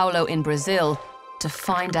Sao Paulo in Brazil to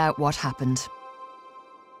find out what happened.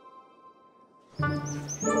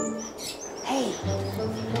 Hey,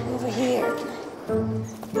 over here.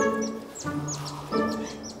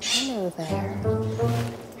 Hello there.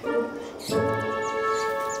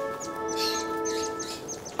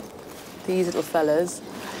 These little fellas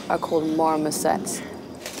are called marmosets.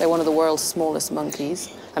 They're one of the world's smallest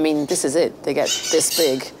monkeys. I mean, this is it. They get this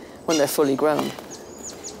big when they're fully grown.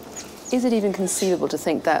 Is it even conceivable to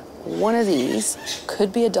think that one of these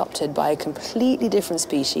could be adopted by a completely different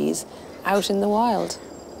species out in the wild?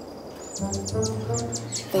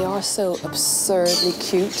 They are so absurdly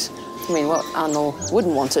cute. I mean, what animal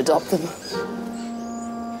wouldn't want to adopt them?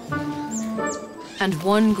 And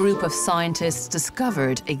one group of scientists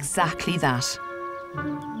discovered exactly that.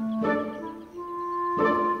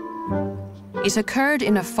 It occurred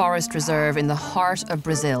in a forest reserve in the heart of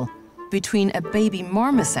Brazil, between a baby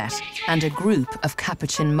marmoset and a group of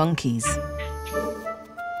capuchin monkeys.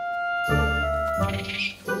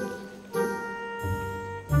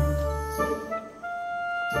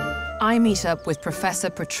 I meet up with Professor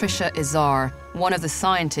Patricia Izar, one of the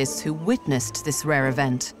scientists who witnessed this rare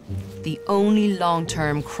event, the only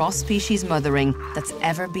long-term cross-species mothering that's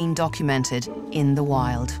ever been documented in the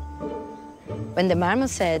wild. When the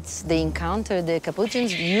marmosets, they encounter the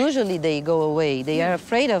capuchins, usually they go away. They are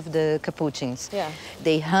afraid of the capuchins. Yeah.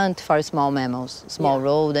 They hunt for small mammals, small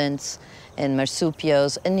rodents, and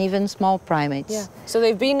marsupials, and even small primates. Yeah. So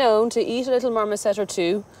they've been known to eat a little marmoset or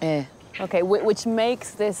two. Yeah. Okay, which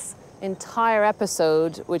makes this entire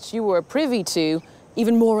episode, which you were privy to,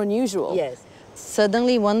 even more unusual. Yes.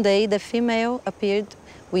 Suddenly, one day, the female appeared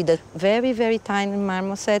with a very, very tiny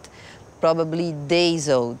marmoset, probably days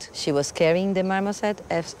old. She was carrying the marmoset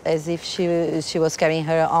as if she was carrying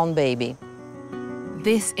her own baby.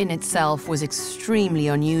 This in itself was extremely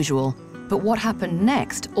unusual, but what happened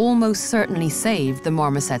next almost certainly saved the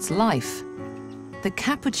marmoset's life. The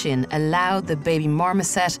capuchin allowed the baby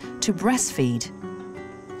marmoset to breastfeed.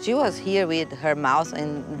 She was here with her mouth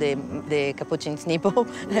and the capuchin's nipple.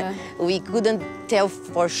 Yeah. We couldn't tell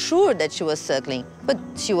for sure that she was suckling, but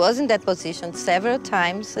she was in that position several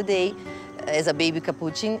times a day as a baby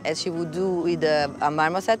capuchin, as she would do with a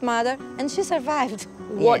marmoset mother, and she survived.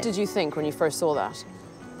 What did you think when you first saw that?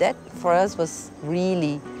 That, for us, was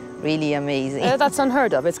really, really amazing. That's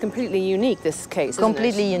unheard of. It's completely unique, this case,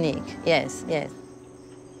 Completely unique, yes, yes.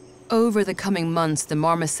 Over the coming months, the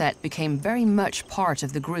marmoset became very much part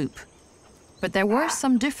of the group. But there were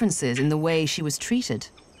some differences in the way she was treated.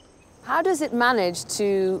 How does it manage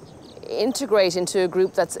to integrate into a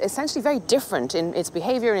group that's essentially very different in its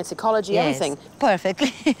behavior, in its ecology, everything?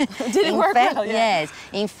 Perfectly. Did it work well? Yeah. Yes.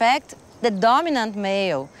 In fact, the dominant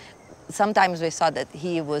male, sometimes we saw that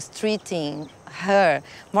he was treating her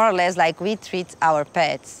more or less like we treat our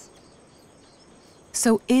pets.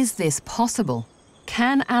 So is this possible?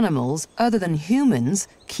 Can animals, other than humans,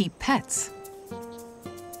 keep pets?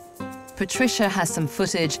 Patricia has some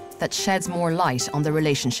footage that sheds more light on the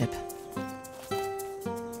relationship.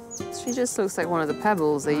 She just looks like one of the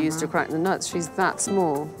pebbles they used to crack the nuts. She's that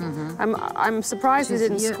small. I'm surprised they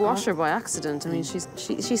didn't squash her by accident. I mean,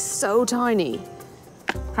 she's so tiny.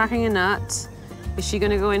 Cracking a nut. Is she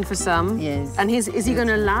going to go in for some? Yes. And is he going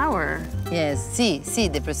to allow her? Yes. See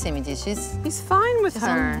the proximity. He's fine with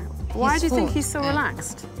her. Why do you think he's so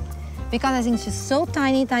relaxed? Because I think she's so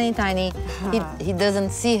tiny, tiny, tiny. He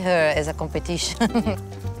doesn't see her as a competition.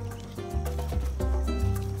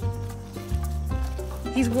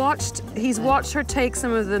 He's watched her take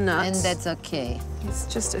some of the nuts. And that's okay.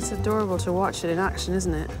 It's adorable to watch it in action,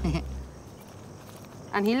 isn't it?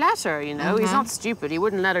 And he let her, you know. He's not stupid. He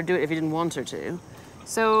wouldn't let her do it if he didn't want her to.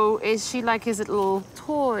 So is she like his little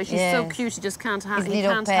toy? She's so cute, he just can't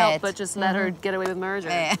help but just let her get away with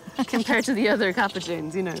murder. Compared to the other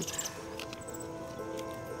capuchins, you know.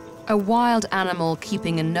 A wild animal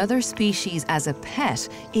keeping another species as a pet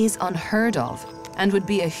is unheard of and would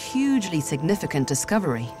be a hugely significant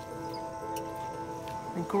discovery.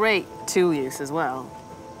 Great tool use as well.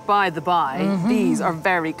 By the by, these are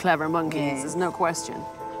very clever monkeys, there's no question.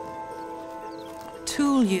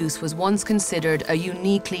 Tool use was once considered a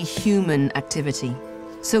uniquely human activity.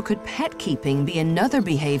 So could pet keeping be another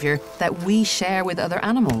behavior that we share with other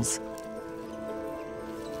animals?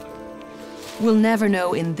 We'll never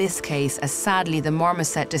know in this case, as sadly the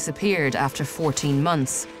marmoset disappeared after 14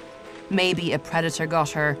 months. Maybe a predator got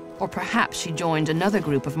her, or perhaps she joined another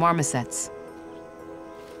group of marmosets.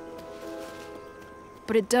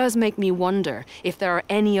 But it does make me wonder if there are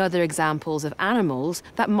any other examples of animals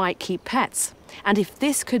that might keep pets, and if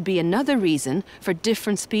this could be another reason for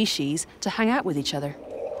different species to hang out with each other.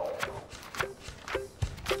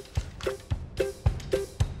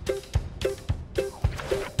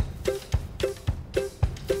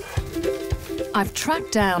 I've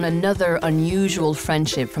tracked down another unusual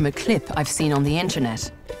friendship from a clip I've seen on the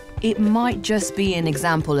internet. It might just be an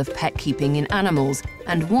example of pet keeping in animals,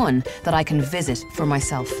 and one that I can visit for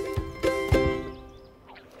myself.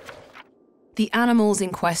 The animals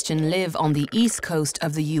in question live on the east coast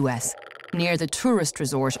of the US, near the tourist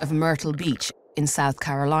resort of Myrtle Beach in South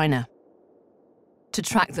Carolina. To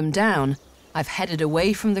track them down, I've headed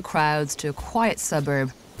away from the crowds to a quiet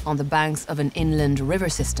suburb on the banks of an inland river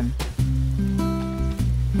system.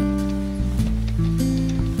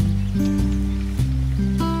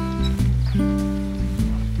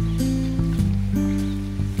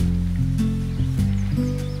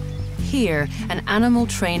 Here, an animal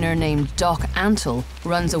trainer named Doc Antle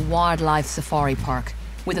runs a wildlife safari park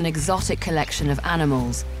with an exotic collection of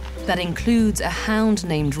animals that includes a hound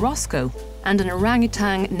named Roscoe and an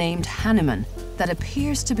orangutan named Hanuman that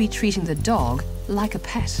appears to be treating the dog like a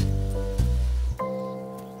pet.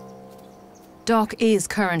 Doc is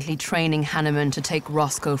currently training Hanuman to take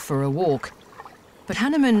Roscoe for a walk, but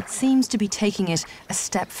Hanuman seems to be taking it a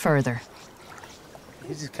step further.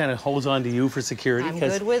 He just kind of holds on to you for security. I'm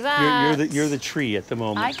good with that. You're the tree at the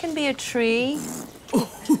moment. I can be a tree.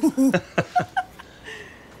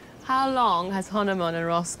 How long has Hanuman and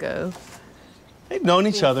Roscoe? They've known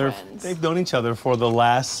each other. Friends? They've known each other for the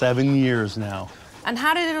last 7 years now. And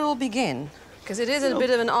how did it all begin? Because it is a bit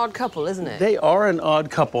of an odd couple, isn't it? They are an odd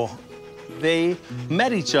couple. They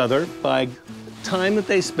met each other by time that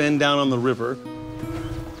they spend down on the river.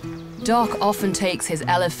 Doc often takes his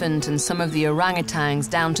elephant and some of the orangutans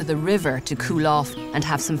down to the river to cool off and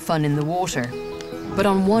have some fun in the water. But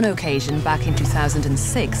on one occasion, back in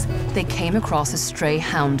 2006, they came across a stray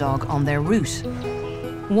hound dog on their route.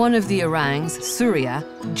 One of the orangs, Surya,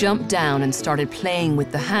 jumped down and started playing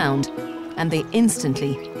with the hound, and they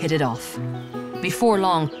instantly hit it off. Before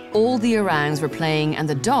long, all the orangs were playing and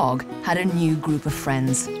the dog had a new group of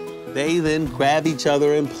friends. They then grab each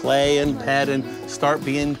other and play and pet and start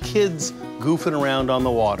being kids goofing around on the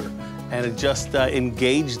water. And it just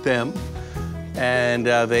engaged them, and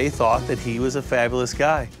they thought that he was a fabulous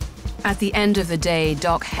guy. At the end of the day,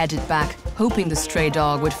 Doc headed back, hoping the stray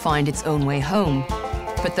dog would find its own way home.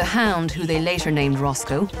 But the hound, who they later named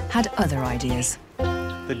Roscoe, had other ideas.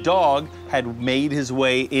 The dog had made his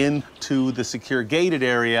way into the secure gated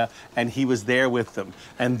area, and he was there with them.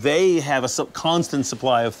 And they have a constant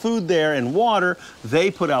supply of food there and water. They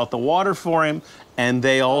put out the water for him, and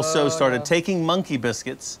they also started taking monkey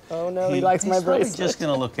biscuits. Oh no, he likes my bracelet. He's just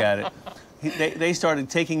gonna look at it. They started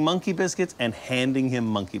taking monkey biscuits and handing him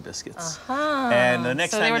monkey biscuits. And the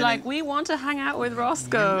next so time they were like, we want to hang out with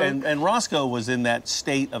Roscoe. And Roscoe was in that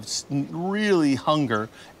state of really hunger,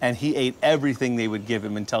 and he ate everything they would give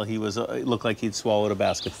him until he was it looked like he'd swallowed a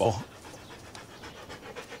basketball.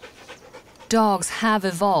 Dogs have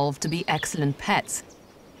evolved to be excellent pets,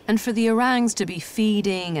 and for the orangs to be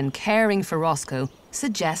feeding and caring for Roscoe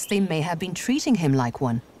suggests they may have been treating him like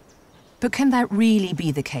one. But can that really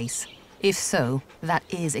be the case? If so, that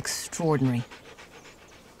is extraordinary.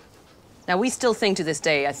 Now, we still think to this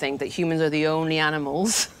day, I think, that humans are the only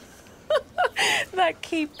animals that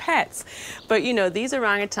keep pets. But, you know, these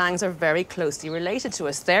orangutans are very closely related to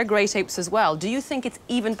us. They're great apes as well. Do you think it's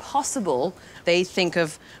even possible they think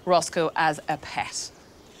of Roscoe as a pet?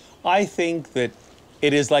 I think that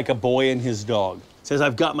it is like a boy and his dog. Says,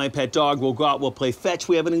 I've got my pet dog, we'll go out, we'll play fetch,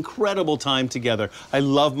 we have an incredible time together. I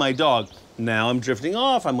love my dog. Now I'm drifting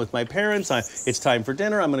off, I'm with my parents, it's time for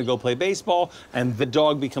dinner, I'm gonna go play baseball, and the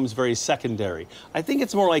dog becomes very secondary. I think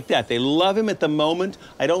it's more like that. They love him at the moment.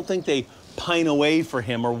 I don't think they pine away for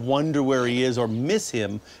him or wonder where he is or miss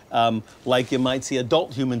him like you might see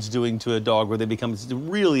adult humans doing to a dog, where they become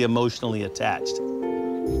really emotionally attached.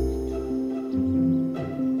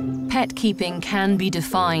 Pet keeping can be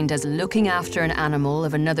defined as looking after an animal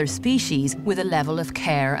of another species with a level of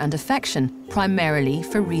care and affection, primarily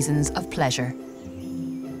for reasons of pleasure.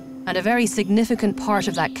 And a very significant part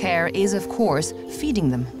of that care is, of course,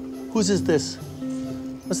 feeding them. Whose is this?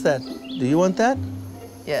 What's that? Do you want that?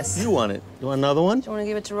 Yes. You want it. You want another one? Do you want to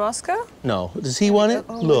give it to Roscoe? No. Does he want it?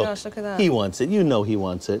 Oh Look, my gosh, look at that. He wants it. You know he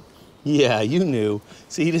wants it. Yeah, you knew.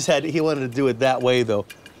 See, he wanted to do it that way, though.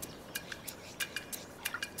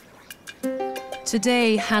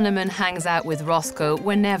 Today, Hanneman hangs out with Roscoe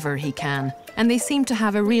whenever he can, and they seem to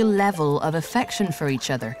have a real level of affection for each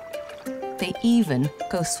other. They even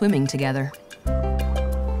go swimming together.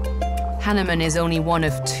 Hanneman is only one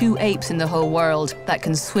of 2 apes in the whole world that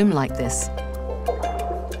can swim like this.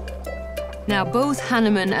 Now, both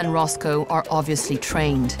Hanneman and Roscoe are obviously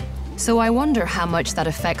trained, so I wonder how much that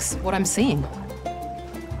affects what I'm seeing.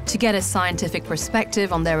 To get a scientific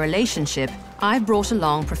perspective on their relationship, I've brought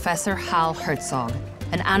along Professor Hal Herzog,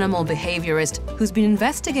 an animal behaviorist who's been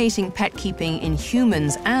investigating pet keeping in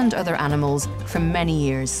humans and other animals for many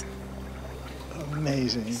years.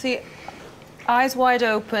 Amazing. See, eyes wide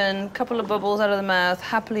open, couple of bubbles out of the mouth,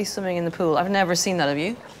 happily swimming in the pool. I've never seen that, have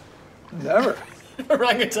you? Never.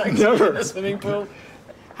 Orangutans Never. in the swimming pool.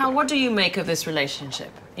 Hal, what do you make of this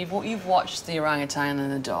relationship? You've watched the orangutan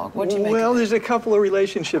and the dog. What do you make Well, of it? there's a couple of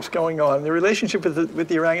relationships going on. The relationship with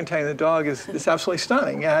the orangutan and the dog is absolutely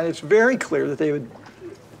stunning, and it's very clear that they have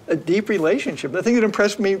a deep relationship. The thing that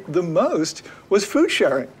impressed me the most was food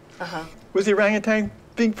sharing. Was the orangutan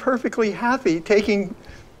being perfectly happy taking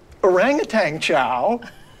orangutan chow,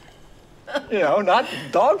 you know, not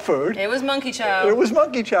dog food. It was monkey chow. It was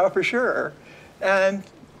monkey chow for sure, and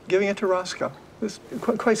giving it to Roscoe. It was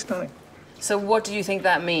quite stunning. So what do you think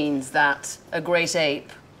that means, that a great ape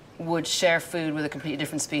would share food with a completely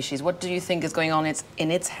different species? What do you think is going on in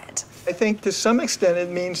its head? I think to some extent it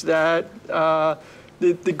means that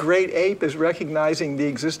the great ape is recognizing the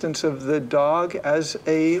existence of the dog as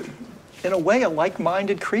in a way, a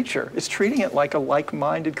like-minded creature. It's treating it like a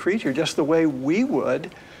like-minded creature, just the way we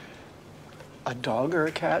would a dog or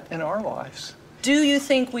a cat in our lives. Do you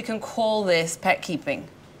think we can call this pet keeping?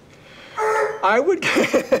 I would.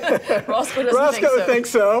 Roscoe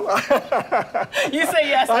thinks so. You say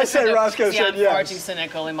yes. I said Roscoe See, said I'm far yes. too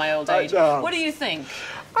cynical in my old age. know. What do you think?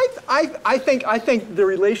 I I think the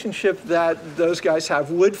relationship that those guys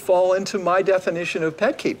have would fall into my definition of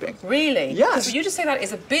pet keeping. Really? Yes. Because for you to say that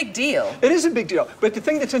is a big deal. It is a big deal. But the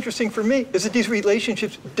thing that's interesting for me is that these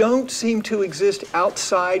relationships don't seem to exist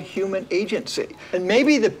outside human agency. And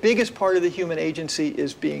maybe the biggest part of the human agency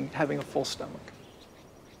is having a full stomach.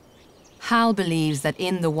 Hal believes that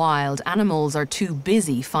in the wild, animals are too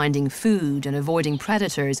busy finding food and avoiding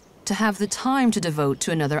predators to have the time to devote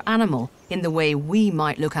to another animal in the way we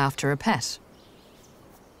might look after a pet.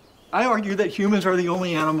 I argue that humans are the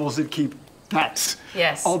only animals that keep pets.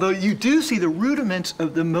 Yes. Although you do see the rudiments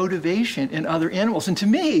of the motivation in other animals. And to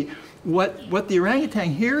me, what the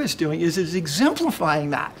orangutan here is doing is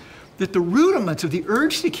exemplifying that the rudiments of the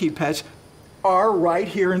urge to keep pets are right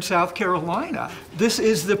here in South Carolina. This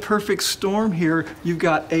is the perfect storm here. You've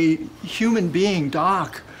got a human being,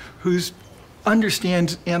 Doc, who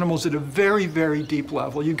understands animals at a very, very deep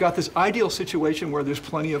level. You've got this ideal situation where there's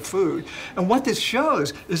plenty of food. And what this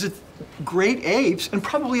shows is that great apes, and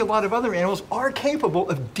probably a lot of other animals, are capable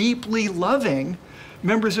of deeply loving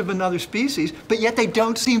members of another species, but yet they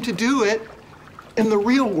don't seem to do it in the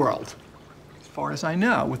real world, as far as I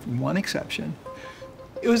know, with one exception.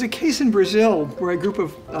 It was a case in Brazil where a group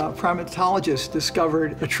of primatologists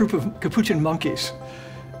discovered a troop of capuchin monkeys.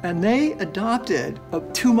 And they adopted a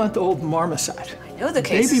 2-month-old marmoset. I know the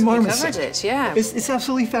case. Baby marmoset. We covered it, yeah. It's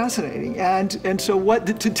absolutely fascinating. And so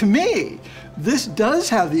to me, this does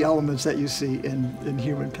have the elements that you see in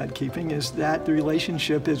human pet keeping, is that the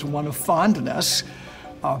relationship is one of fondness.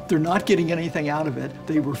 They're not getting anything out of it.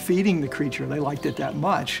 They were feeding the creature. They liked it that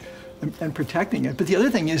much. And protecting it. But the other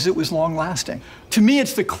thing is it was long-lasting. To me,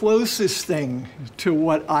 it's the closest thing to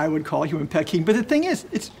what I would call human pet keeping. But the thing is,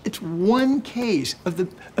 it's one case of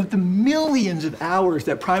the millions of hours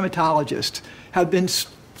that primatologists have been,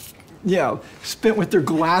 spent with their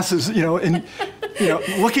glasses, and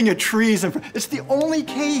looking at trees. It's the only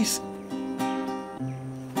case.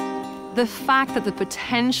 The fact that the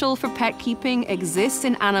potential for pet keeping exists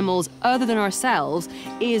in animals other than ourselves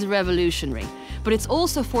is revolutionary. But it's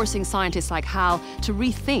also forcing scientists like Hal to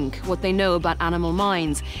rethink what they know about animal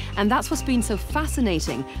minds. And that's what's been so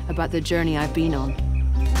fascinating about the journey I've been on.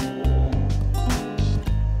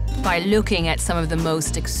 By looking at some of the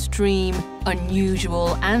most extreme,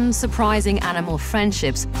 unusual, and surprising animal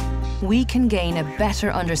friendships, we can gain a better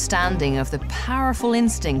understanding of the powerful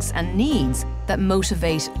instincts and needs that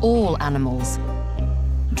motivate all animals.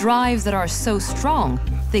 Drives that are so strong,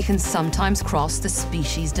 they can sometimes cross the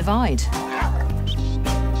species divide.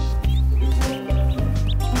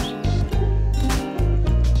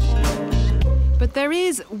 But there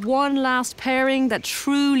is one last pairing that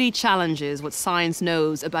truly challenges what science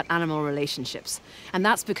knows about animal relationships. And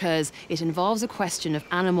that's because it involves a question of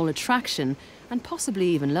animal attraction and possibly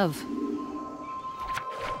even love.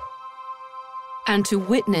 And to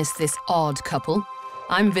witness this odd couple,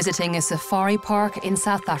 I'm visiting a safari park in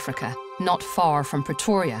South Africa, not far from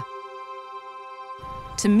Pretoria,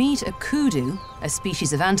 to meet a kudu, a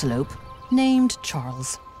species of antelope, named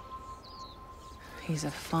Charles. He's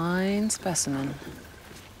a fine specimen.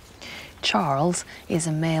 Charles is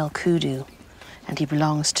a male kudu, and he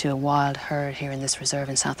belongs to a wild herd here in this reserve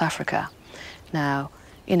in South Africa. Now,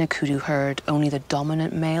 in a kudu herd, only the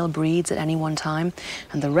dominant male breeds at any one time,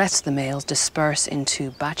 and the rest of the males disperse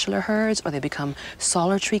into bachelor herds, or they become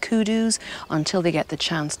solitary kudus until they get the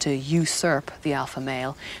chance to usurp the alpha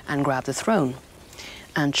male and grab the throne.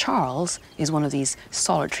 And Charles is one of these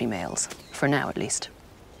solitary males, for now at least.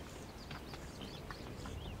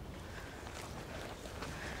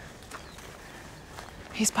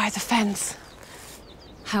 He's by the fence.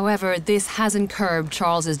 However, this hasn't curbed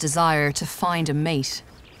Charles's desire to find a mate.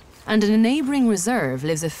 And in a neighbouring reserve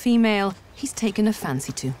lives a female he's taken a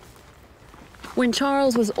fancy to. When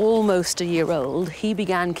Charles was almost a year old, he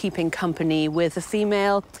began keeping company with a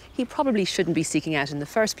female he probably shouldn't be seeking out in the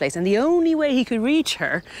first place. And the only way he could reach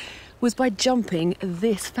her was by jumping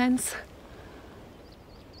this fence.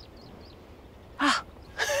 Ah,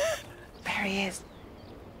 there he is.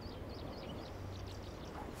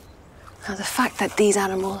 Now, the fact that these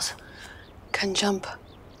animals can jump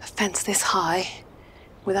a fence this high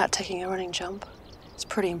without taking a running jump is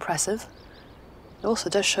pretty impressive. It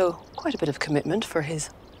also does show quite a bit of commitment for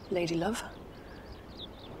his lady love.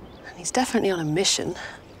 And he's definitely on a mission.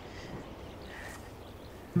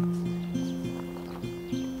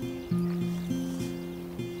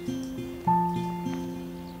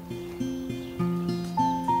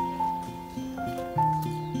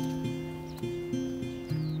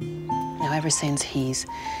 Now, ever since he's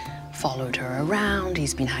followed her around,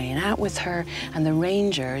 he's been hanging out with her, and the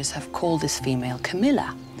rangers have called this female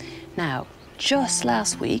Camilla. Now, just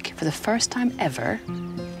last week, for the first time ever,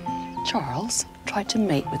 Charles tried to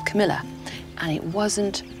mate with Camilla, and it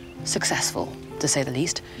wasn't successful, to say the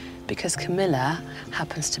least, because Camilla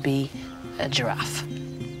happens to be a giraffe.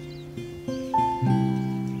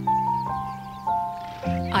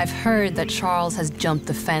 I've heard that Charles has jumped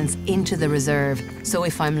the fence into the reserve, so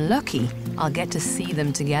if I'm lucky, I'll get to see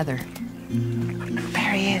them together.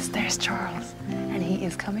 There he is, there's Charles. And he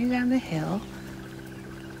is coming down the hill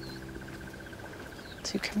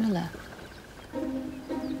to Camilla.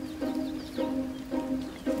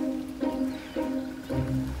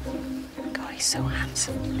 God, he's so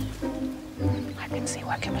handsome. I can see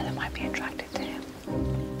why Camilla might be attracted to him.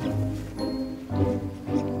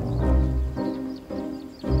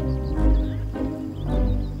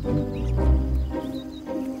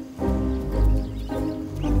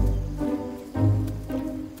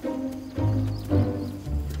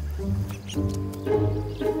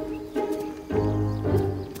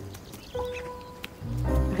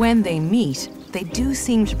 When they meet, they do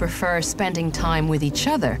seem to prefer spending time with each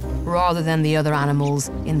other rather than the other animals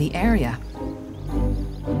in the area.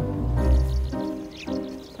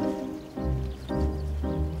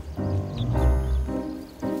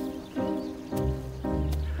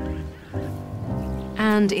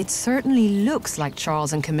 And it certainly looks like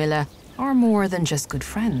Charles and Camilla are more than just good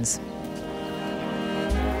friends.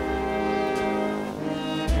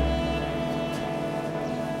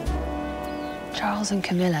 Charles and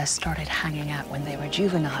Camilla started hanging out when they were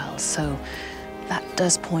juveniles, so that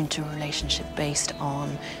does point to a relationship based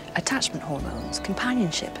on attachment hormones,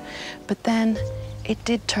 companionship. But then it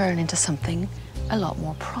did turn into something a lot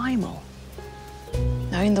more primal.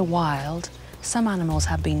 Now, in the wild, some animals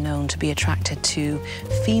have been known to be attracted to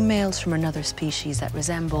females from another species that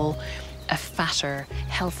resemble a fatter,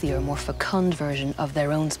 healthier, more fecund version of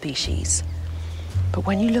their own species. But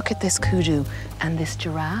when you look at this kudu and this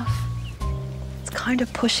giraffe, kind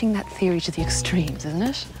of pushing that theory to the extremes, isn't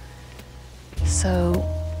it? So,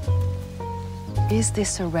 is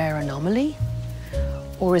this a rare anomaly?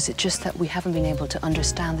 Or is it just that we haven't been able to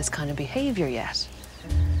understand this kind of behavior yet?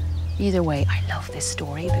 Either way, I love this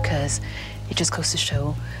story because it just goes to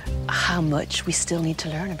show how much we still need to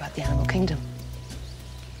learn about the animal kingdom.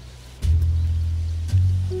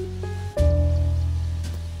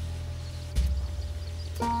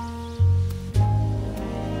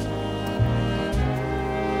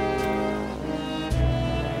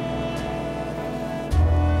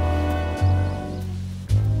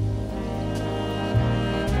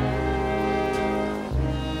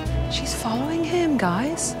 She's following him,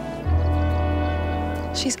 guys.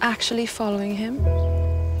 She's actually following him.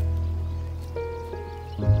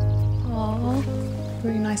 Aww,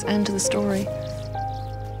 really nice end to the story.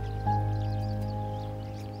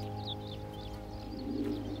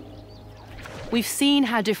 We've seen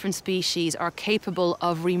how different species are capable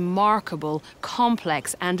of remarkable,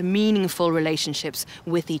 complex, and meaningful relationships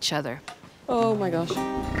with each other. Oh my gosh.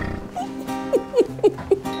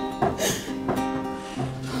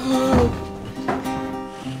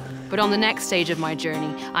 But on the next stage of my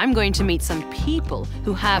journey, I'm going to meet some people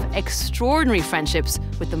who have extraordinary friendships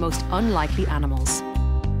with the most unlikely animals.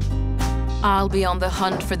 I'll be on the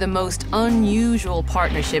hunt for the most unusual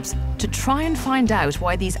partnerships to try and find out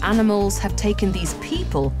why these animals have taken these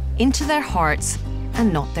people into their hearts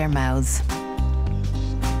and not their mouths.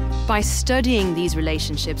 By studying these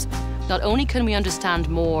relationships, not only can we understand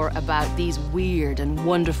more about these weird and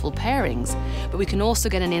wonderful pairings, but we can also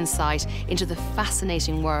get an insight into the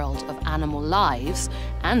fascinating world of animal lives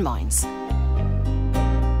and minds.